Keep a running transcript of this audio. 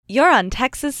You're on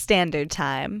Texas Standard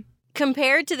Time.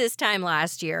 Compared to this time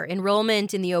last year,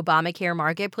 enrollment in the Obamacare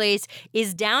marketplace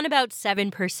is down about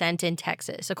 7% in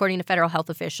Texas, according to federal health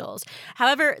officials.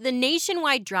 However, the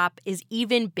nationwide drop is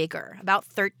even bigger, about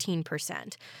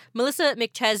 13%. Melissa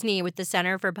McChesney with the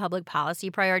Center for Public Policy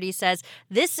Priorities says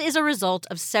this is a result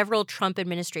of several Trump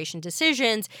administration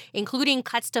decisions, including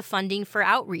cuts to funding for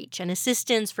outreach and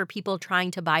assistance for people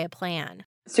trying to buy a plan.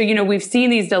 So, we've seen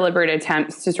these deliberate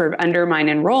attempts to sort of undermine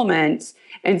enrollment.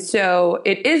 And so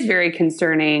it is very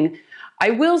concerning. I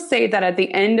will say that at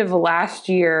the end of last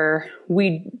year,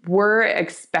 we were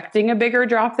expecting a bigger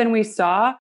drop than we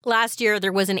saw. Last year,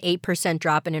 there was an 8%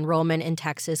 drop in enrollment in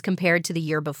Texas compared to the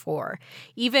year before.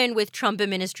 Even with Trump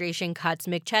administration cuts,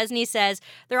 McChesney says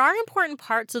there are important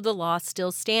parts of the law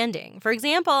still standing. For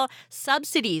example,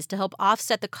 subsidies to help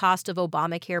offset the cost of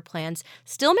Obamacare plans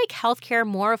still make healthcare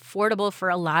more affordable for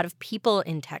a lot of people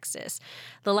in Texas.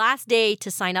 The last day to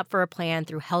sign up for a plan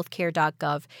through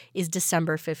healthcare.gov is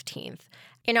December 15th.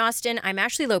 In Austin, I'm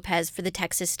Ashley Lopez for the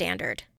Texas Standard.